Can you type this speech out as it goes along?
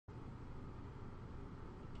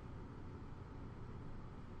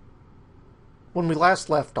When we last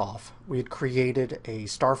left off, we had created a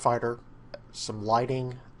starfighter, some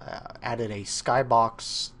lighting, added a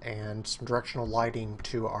skybox, and some directional lighting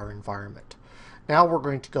to our environment. Now we're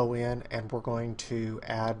going to go in and we're going to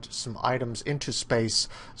add some items into space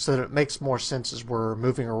so that it makes more sense as we're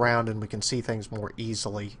moving around and we can see things more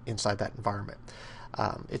easily inside that environment.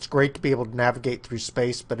 It's great to be able to navigate through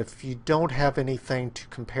space, but if you don't have anything to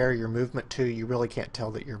compare your movement to, you really can't tell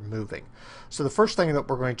that you're moving. So the first thing that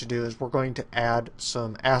we're going to do is we're going to add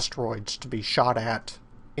some asteroids to be shot at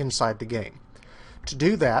inside the game. To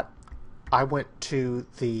do that, I went to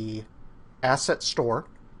the asset store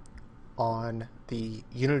on the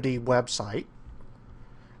Unity website,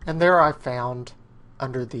 and there I found,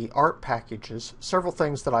 under the art packages, several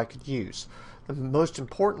things that I could use. The most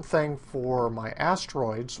important thing for my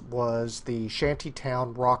asteroids was the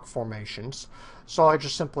shantytown rock formations, so I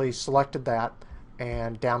just simply selected that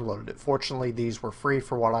and downloaded it. Fortunately, these were free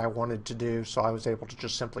for what I wanted to do, so I was able to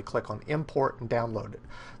just simply click on import and download it.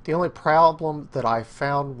 The only problem that I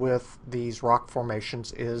found with these rock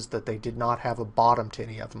formations is that they did not have a bottom to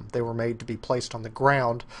any of them. They were made to be placed on the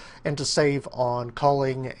ground, and to save on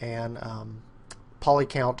culling and poly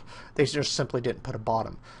count, they just simply didn't put a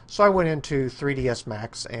bottom. So I went into 3ds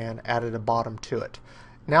Max and added a bottom to it.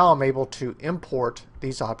 Now I'm able to import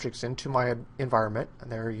these objects into my environment,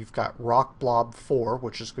 and there you've got Rock Blob 4,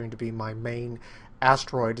 which is going to be my main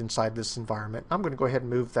asteroid inside this environment. I'm going to go ahead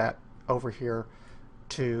and move that over here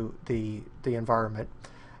to the environment,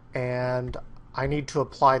 and I need to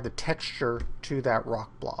apply the texture to that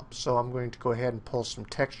rock blob. So I'm going to go ahead and pull some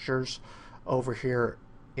textures over here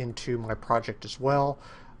into my project as well.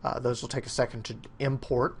 Those will take a second to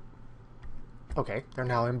import. Okay, they're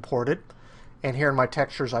now imported. And here in my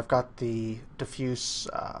textures, I've got the diffuse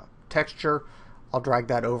texture. I'll drag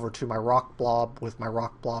that over to my rock blob with my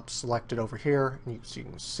rock blob selected over here. And so you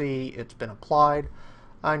can see it's been applied.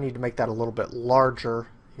 I need to make that a little bit larger.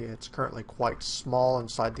 It's currently quite small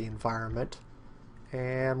inside the environment.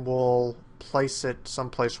 And we'll place it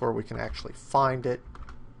someplace where we can actually find it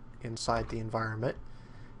inside the environment.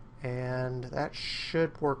 And that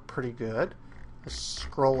should work pretty good. Let's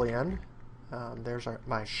scroll in. There's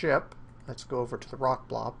my ship. Let's go over to the rock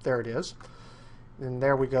blob. There it is. And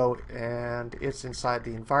there we go, and it's inside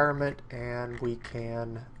the environment, and we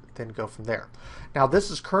can then go from there. Now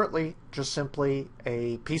this is currently just simply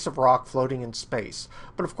a piece of rock floating in space,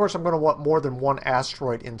 but of course I'm going to want more than one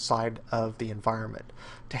asteroid inside of the environment.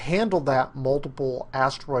 To handle that multiple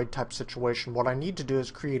asteroid type situation, what I need to do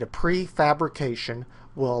is create a prefabrication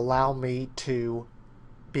will allow me to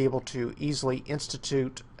be able to easily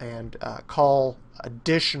institute and call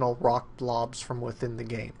additional rock blobs from within the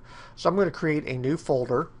game. So I'm going to create a new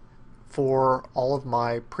folder for all of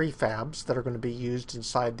my prefabs that are going to be used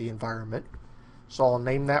inside the environment. So I'll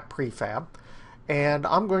name that prefab, and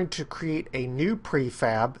I'm going to create a new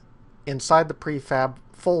prefab inside the prefab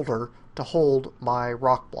folder to hold my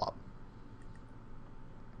rock blob.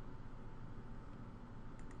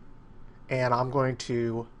 And I'm going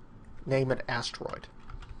to name it asteroid.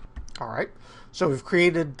 Alright, so we've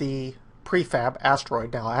created the prefab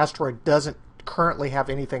asteroid. Now asteroid doesn't currently have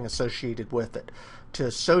anything associated with it. To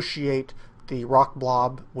associate the rock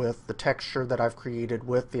blob with the texture that I've created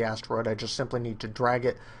with the asteroid, I just simply need to drag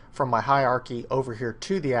it from my hierarchy over here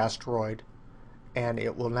to the asteroid, and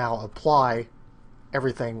it will now apply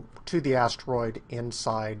everything to the asteroid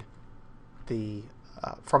inside the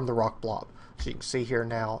from the rock blob. So you can see here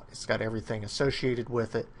now it's got everything associated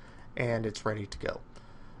with it, and it's ready to go.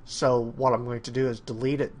 So what I'm going to do is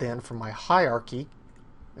delete it then from my hierarchy.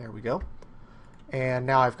 There we go. And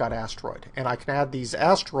now I've got asteroid. And I can add these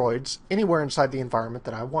asteroids anywhere inside the environment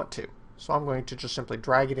that I want to. So I'm going to just simply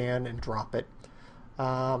drag it in and drop it.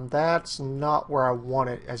 That's not where I want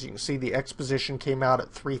it. As you can see, the exposition came out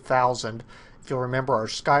at 3000. If you'll remember, our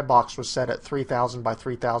skybox was set at 3000 by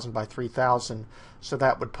 3000 by 3000. So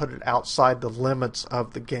that would put it outside the limits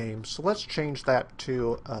of the game. So let's change that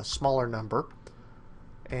to a smaller number.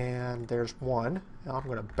 And there's one. Now I'm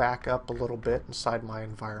going to back up a little bit inside my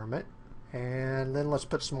environment. And then let's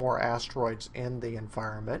put some more asteroids in the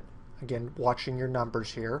environment. Again, watching your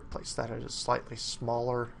numbers here. Place that at a slightly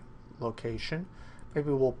smaller location.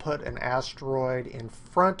 Maybe we'll put an asteroid in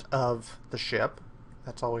front of the ship.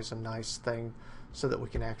 That's always a nice thing so that we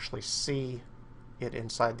can actually see it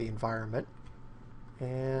inside the environment.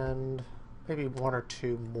 And maybe one or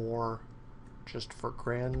two more just for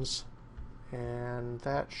grins. And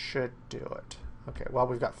that should do it. Okay, well,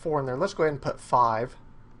 we've got 4 in there. Let's go ahead and put 5.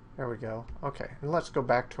 There we go. Okay, and let's go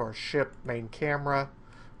back to our ship main camera.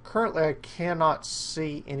 Currently, I cannot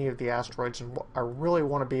see any of the asteroids, and I really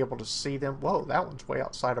want to be able to see them. Whoa, that one's way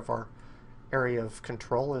outside of our area of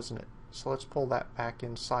control, isn't it? So let's pull that back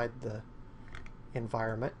inside the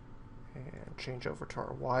environment and change over to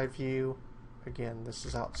our Y view. Again, this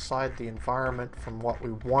is outside the environment from what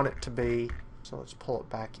we want it to be. So let's pull it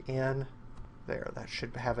back in. There, that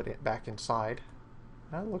should have it back inside.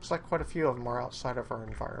 Now it looks like quite a few of them are outside of our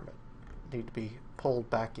environment. Need to be pulled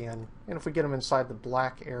back in. And if we get them inside the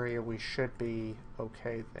black area, we should be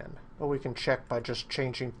okay then. But we can check by just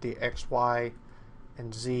changing the X, Y,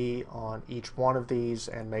 and Z on each one of these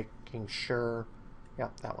and making sure,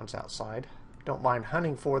 yep, that one's outside. Don't mind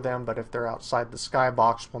hunting for them, but if they're outside the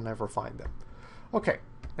skybox, we'll never find them. Okay,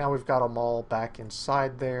 now we've got them all back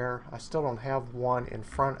inside there. I still don't have one in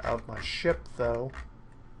front of my ship though.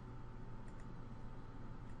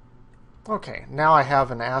 Okay, now I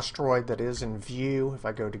have an asteroid that is in view. If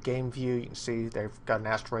I go to game view, you can see they've got an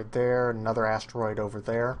asteroid there, another asteroid over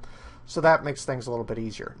there. So that makes things a little bit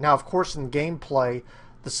easier. Now, of course, in gameplay,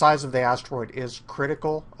 the size of the asteroid is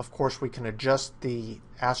critical. Of course, we can adjust the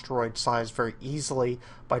asteroid size very easily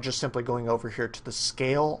by just simply going over here to the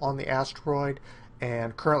scale on the asteroid.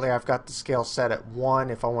 And currently I've got the scale set at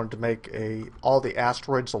 1. If I wanted to make all the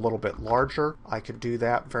asteroids a little bit larger, I could do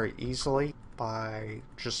that very easily by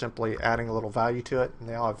just simply adding a little value to it.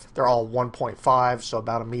 Now they're all 1.5, so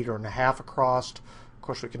about 1.5 meters across. Of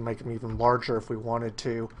course, we can make them even larger if we wanted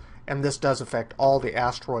to. And this does affect all the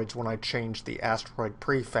asteroids when I change the asteroid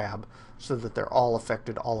prefab so that they're all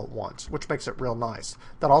affected all at once, which makes it real nice.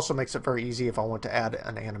 That also makes it very easy if I want to add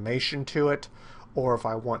an animation to it, or if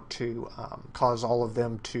I want to cause all of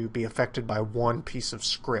them to be affected by one piece of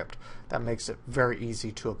script. That makes it very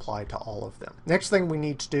easy to apply to all of them. Next thing we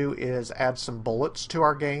need to do is add some bullets to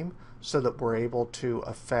our game so that we're able to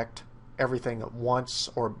affect everything at once,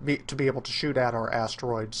 or to be able to shoot at our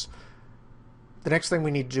asteroids. The next thing we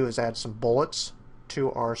need to do is add some bullets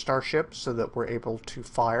to our starship so that we're able to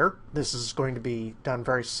fire. This is going to be done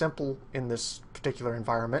very simple in this particular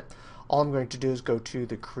environment. All I'm going to do is go to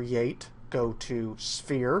the Create, go to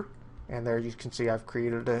Sphere, and there you can see I've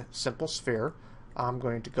created a simple sphere. I'm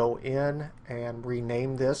going to go in and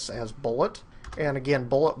rename this as Bullet. And again,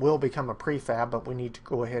 Bullet will become a prefab, but we need to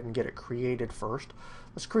go ahead and get it created first.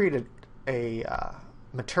 Let's create a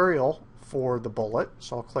material for the bullet.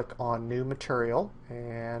 So I'll click on New Material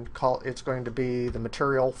and it's going to be the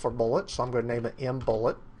material for bullet. So I'm going to name it M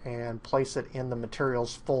Bullet and place it in the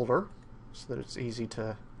materials folder so that it's easy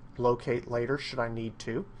to locate later should I need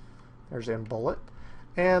to. There's M Bullet.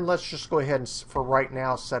 And let's just go ahead and, for right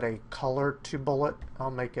now, set a color to bullet.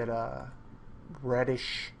 I'll make it a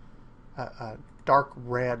reddish, a dark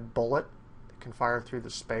red bullet that can fire through the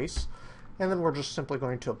space. And then we're just simply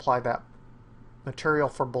going to apply that material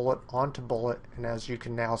for bullet onto bullet, and as you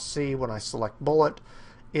can now see when I select bullet,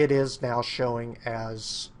 it is now showing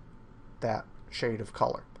as that shade of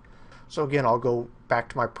color. So again, I'll go back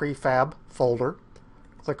to my prefab folder,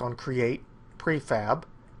 click on Create, Prefab,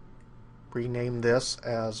 rename this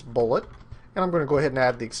as Bullet, and I'm going to go ahead and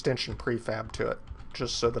add the extension prefab to it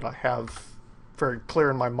just so that I have very clear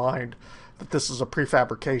in my mind that this is a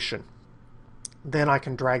prefabrication. Then I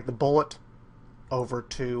can drag the bullet over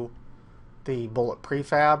to the bullet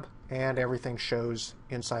prefab and everything shows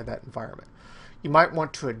inside that environment. You might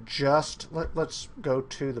want to adjust, let's go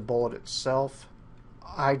to the bullet itself.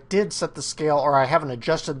 I did set the scale, or I haven't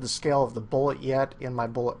adjusted the scale of the bullet yet in my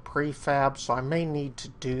bullet prefab, so I may need to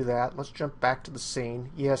do that. Let's jump back to the scene.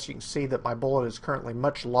 Yes, you can see that my bullet is currently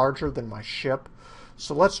much larger than my ship.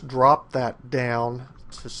 So let's drop that down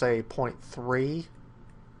to say 0.3.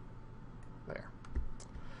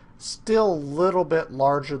 Still a little bit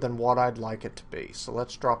larger than what I'd like it to be. So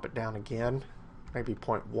let's drop it down again, maybe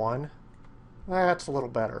 0.1. That's a little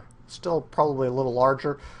better. Still probably a little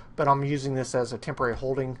larger, but I'm using this as a temporary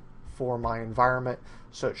holding for my environment,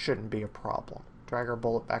 so it shouldn't be a problem. Drag our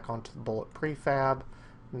bullet back onto the bullet prefab,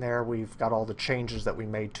 and there we've got all the changes that we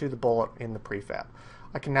made to the bullet in the prefab.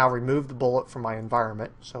 I can now remove the bullet from my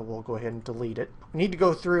environment, so we'll go ahead and delete it. We need to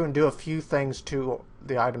go through and do a few things to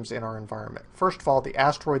the items in our environment. First of all, the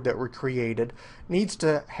asteroid that we created needs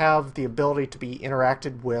to have the ability to be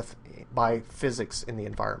interacted with by physics in the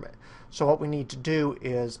environment. So what we need to do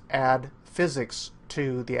is add physics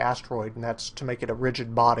to the asteroid, and that's to make it a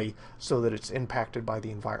rigid body so that it's impacted by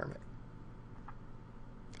the environment.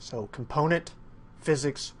 So Component,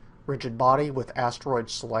 Physics, Rigid Body with asteroid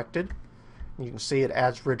selected. You can see it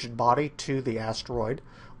adds rigid body to the asteroid.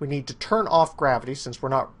 We need to turn off gravity since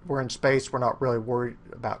we're in space, we're not really worried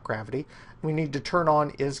about gravity. We need to turn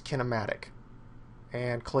on is kinematic.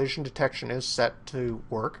 And collision detection is set to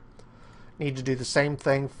work. Need to do the same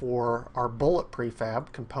thing for our bullet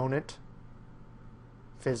prefab, Component,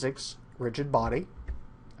 Physics, Rigid Body.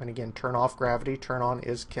 And again, turn off gravity, turn on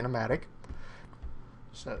is kinematic.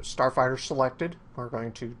 So Starfighter selected. We're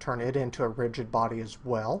going to turn it into a rigid body as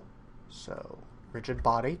well. So rigid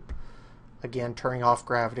body. Again, turning off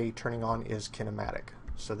gravity, turning on is kinematic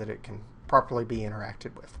so that it can properly be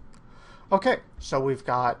interacted with. Okay, so we've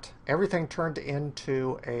got everything turned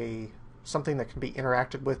into something that can be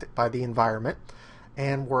interacted with by the environment,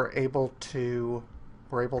 and we're able to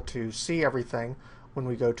see everything. When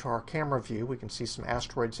we go to our camera view, we can see some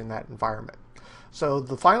asteroids in that environment. So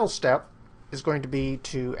the final step is going to be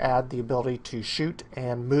to add the ability to shoot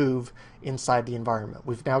and move inside the environment.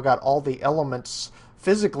 We've now got all the elements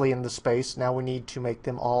physically in the space. Now we need to make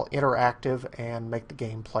them all interactive and make the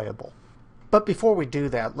game playable. But before we do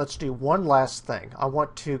that, let's do one last thing. I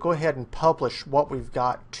want to go ahead and publish what we've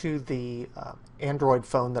got to the Android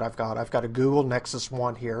phone that I've got. I've got a Google Nexus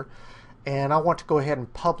 1 here, and I want to go ahead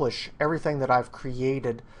and publish everything that I've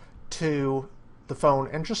created to the phone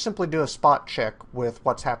and just simply do a spot check with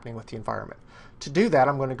what's happening with the environment. To do that,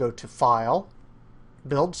 I'm going to go to File,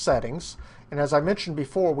 Build Settings, and as I mentioned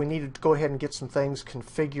before, we needed to go ahead and get some things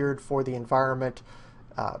configured for the environment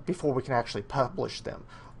before we can actually publish them.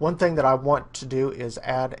 One thing that I want to do is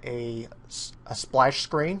add a splash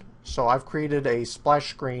screen. So I've created a splash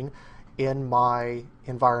screen in my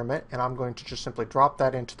environment, and I'm going to just simply drop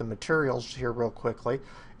that into the materials here real quickly.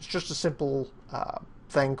 It's just a simple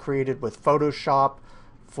thing created with Photoshop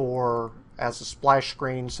as a splash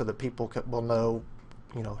screen so that people will know,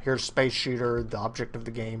 here's Space Shooter. The object of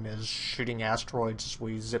the game is shooting asteroids as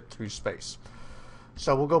we zip through space.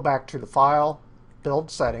 So we'll go back to the File, Build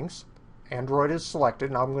Settings. Android is selected,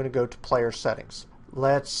 and I'm going to go to Player Settings.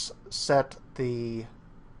 Let's set the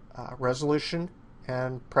resolution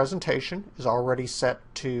and presentation is already set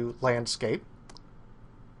to landscape.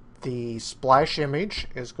 The splash image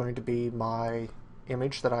is going to be my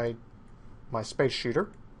image my space shooter.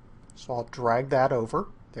 So I'll drag that over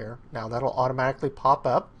there. Now that'll automatically pop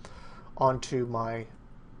up onto my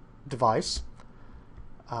device.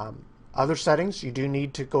 Other settings, you do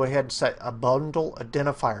need to go ahead and set a bundle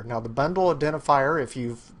identifier. Now the bundle identifier, if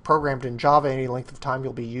you've programmed in Java any length of time,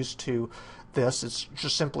 you'll be used to this. It's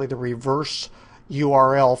just simply the reverse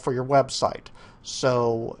URL for your website.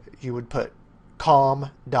 So you would put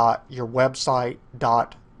com.yourwebsite.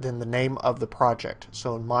 Then the name of the project.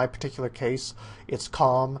 So in my particular case, it's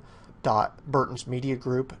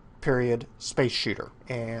com.burtonsmediagroup Space Shooter.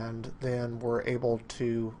 And then we're able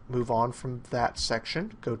to move on from that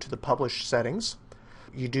section, go to the publish settings.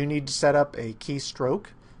 You do need to set up a keystroke.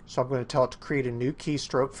 So I'm going to tell it to create a new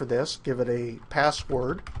keystroke for this, give it a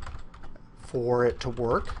password for it to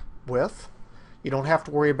work with. You don't have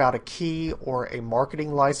to worry about a key or a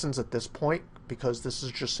marketing license at this point because this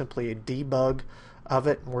is just simply a debug of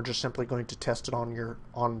it, and we're just simply going to test it on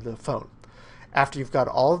the phone. After you've got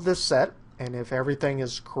all of this set, and if everything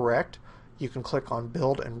is correct, you can click on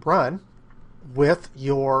Build and Run with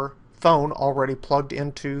your phone already plugged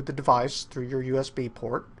into the device through your USB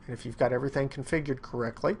port. And if you've got everything configured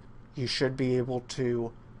correctly, you should be able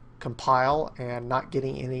to compile and not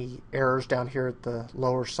getting any errors down here at the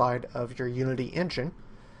lower side of your Unity engine.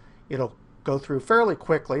 It'll go through fairly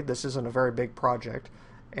quickly. This isn't a very big project,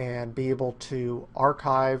 and be able to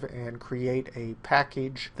archive and create a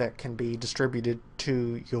package that can be distributed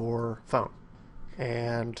to your phone.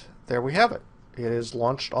 And there we have it. It is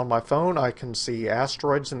launched on my phone. I can see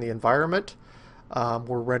asteroids in the environment.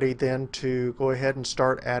 We're ready then to go ahead and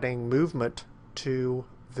start adding movement to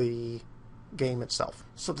the game itself.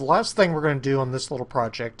 So the last thing we're going to do on this little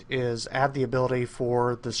project is add the ability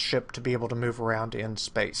for the ship to be able to move around in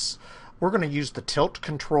space. We're going to use the tilt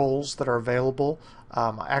controls that are available.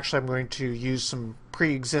 Actually, I'm going to use some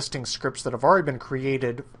pre-existing scripts that have already been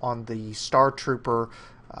created on the Star Trooper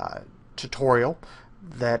tutorial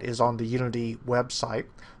that is on the Unity website.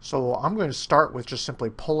 So I'm going to start with just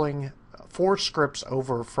simply pulling 4 scripts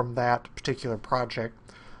over from that particular project.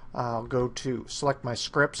 I'll go to select my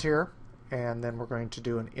scripts here, and then we're going to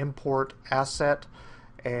do an import asset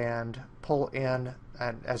and pull in,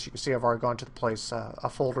 and as you can see, I've already gone to the place, a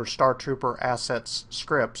folder, Star Trooper Assets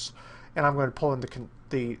Scripts, and I'm going to pull in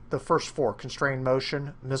the first 4, Constrained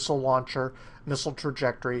Motion, Missile Launcher, Missile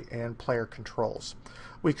Trajectory, and Player Controls.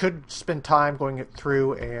 We could spend time going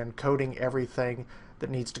through and coding everything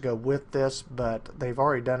that needs to go with this, but they've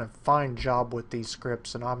already done a fine job with these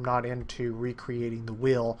scripts, and I'm not into recreating the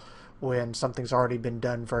wheel when something's already been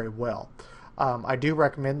done very well. I do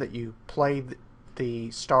recommend that you play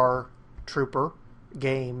the Star Trooper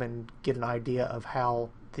game and get an idea of how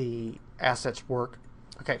the assets work.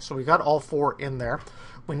 Okay, so we got all four in there.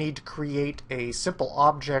 We need to create a simple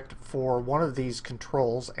object for one of these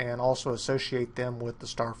controls and also associate them with the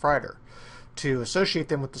starfighter. To associate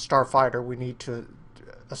them with the starfighter, we need to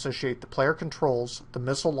associate the player controls, the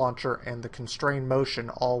missile launcher, and the constrained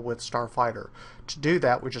motion all with starfighter. To do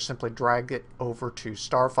that, we just simply drag it over to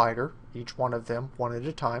starfighter, each one of them one at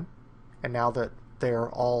a time. And now that they're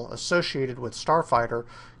all associated with starfighter,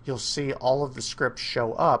 you'll see all of the scripts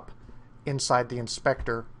show up inside the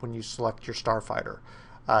inspector when you select your starfighter.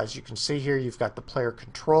 As you can see here, you've got the player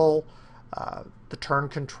control, the turn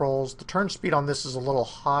controls. The turn speed on this is a little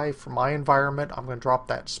high for my environment. I'm going to drop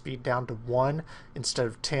that speed down to 1 instead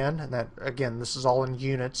of 10, and that, again, this is all in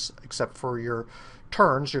units except for your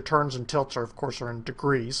turns. Your turns and tilts are, of course, are in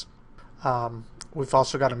degrees. We've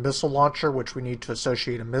also got a missile launcher, which we need to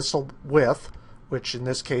associate a missile with, which in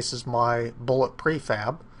this case is my bullet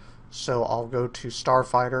prefab. So I'll go to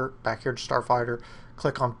Starfighter, back here to Starfighter,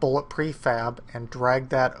 click on bullet prefab, and drag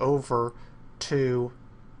that over to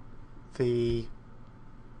the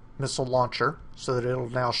missile launcher so that it'll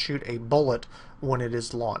now shoot a bullet when it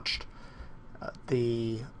is launched.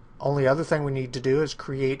 The only other thing we need to do is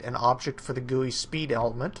create an object for the GUI speed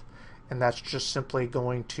element, and that's just simply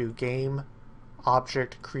going to game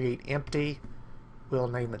object create empty. We'll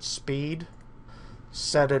name it speed,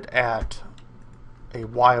 set it at a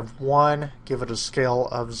y of 1, give it a scale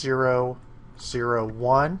of 0, 0,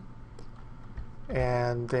 1,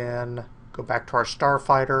 and then go back to our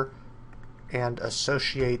starfighter and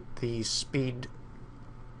associate the speed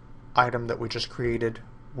item that we just created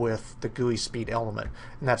with the GUI speed element,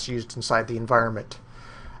 and that's used inside the environment.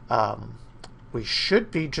 We should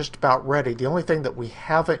be just about ready. The only thing that we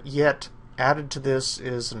haven't yet added to this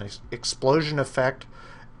is an explosion effect,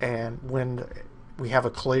 and when we have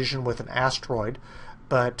a collision with an asteroid,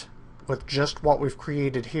 but with just what we've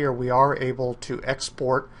created here, we are able to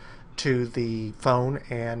export to the phone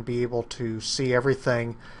and be able to see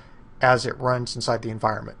everything as it runs inside the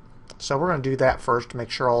environment. So we're going to do that first to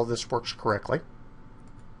make sure all of this works correctly.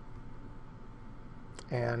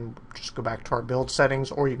 And just go back to our build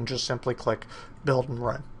settings, or you can just simply click build and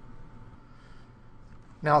run.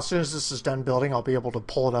 Now as soon as this is done building, I'll be able to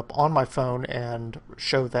pull it up on my phone and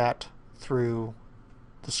show that through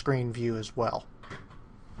the screen view as well.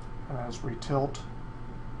 And as we tilt,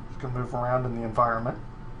 you can move around in the environment.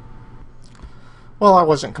 Well, I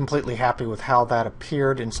wasn't completely happy with how that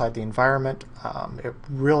appeared inside the environment. It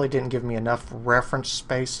really didn't give me enough reference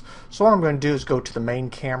space. So what I'm going to do is go to the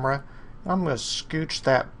main camera. I'm going to scooch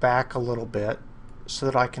that back a little bit so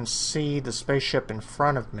that I can see the spaceship in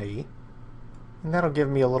front of me. And that'll give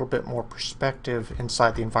me a little bit more perspective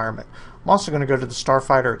inside the environment. I'm also going to go to the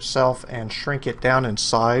starfighter itself and shrink it down in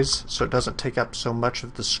size so it doesn't take up so much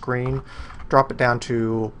of the screen. Drop it down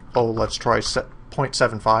to, let's try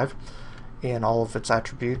 0.75 in all of its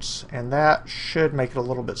attributes, and that should make it a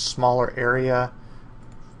little bit smaller area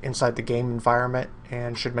inside the game environment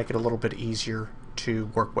and should make it a little bit easier to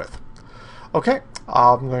work with. Okay,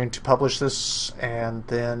 I'm going to publish this and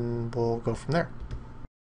then we'll go from there.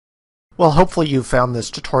 Well, hopefully you found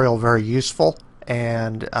this tutorial very useful,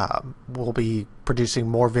 and we'll be producing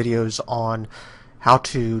more videos on how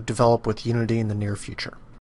to develop with Unity in the near future.